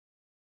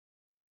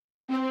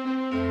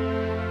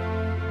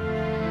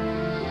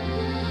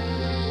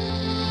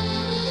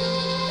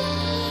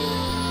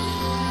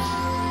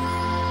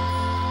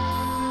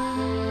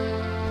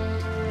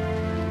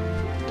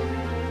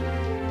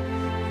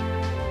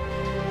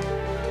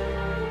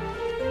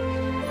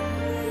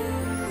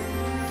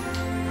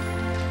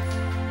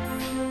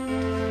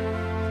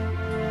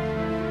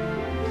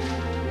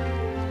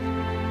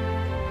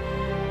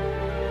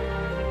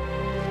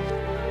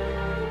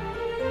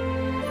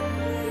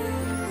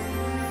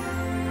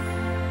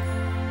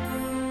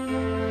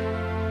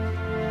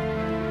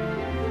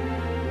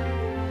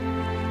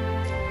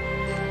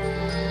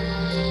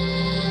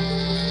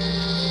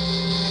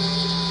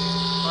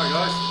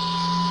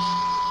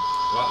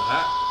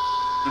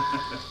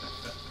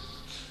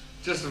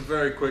Just a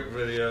very quick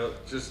video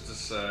just to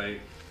say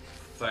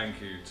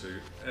thank you to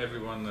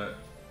everyone that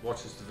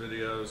watches the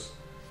videos,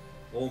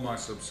 all my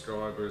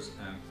subscribers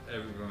and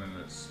everyone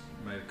that's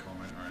made a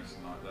comment or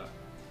anything like that.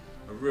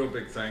 A real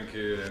big thank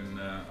you, and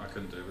I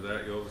couldn't do it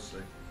without you,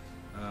 obviously.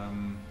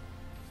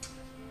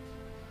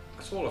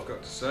 That's all I've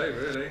got to say,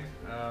 really.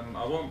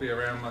 I won't be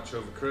around much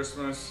over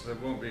Christmas. There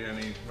won't be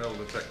any metal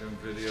detecting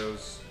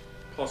videos,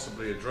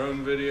 possibly a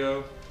drone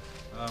video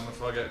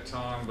if I get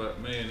time,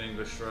 but me and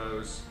English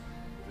Rose,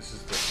 this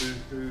is the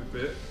hoo-hoo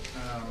bit.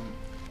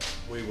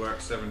 We work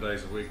 7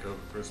 days a week over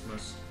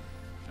Christmas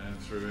and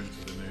through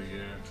into the new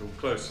year until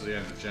close to the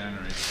end of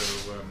January.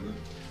 So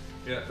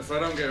yeah, if I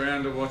don't get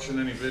around to watching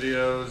any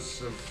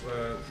videos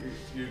of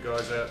you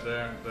guys out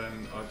there,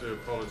 then I do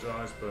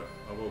apologise, but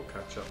I will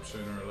catch up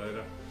sooner or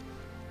later.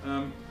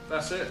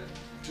 That's it.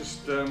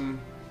 Just a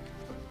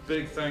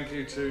big thank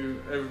you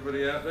to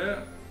everybody out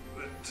there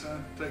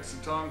that takes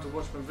the time to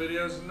watch my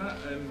videos and that,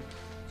 and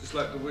just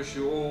like to wish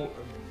you all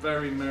a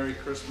very Merry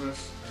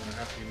Christmas and a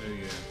Happy New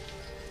Year.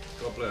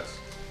 God bless.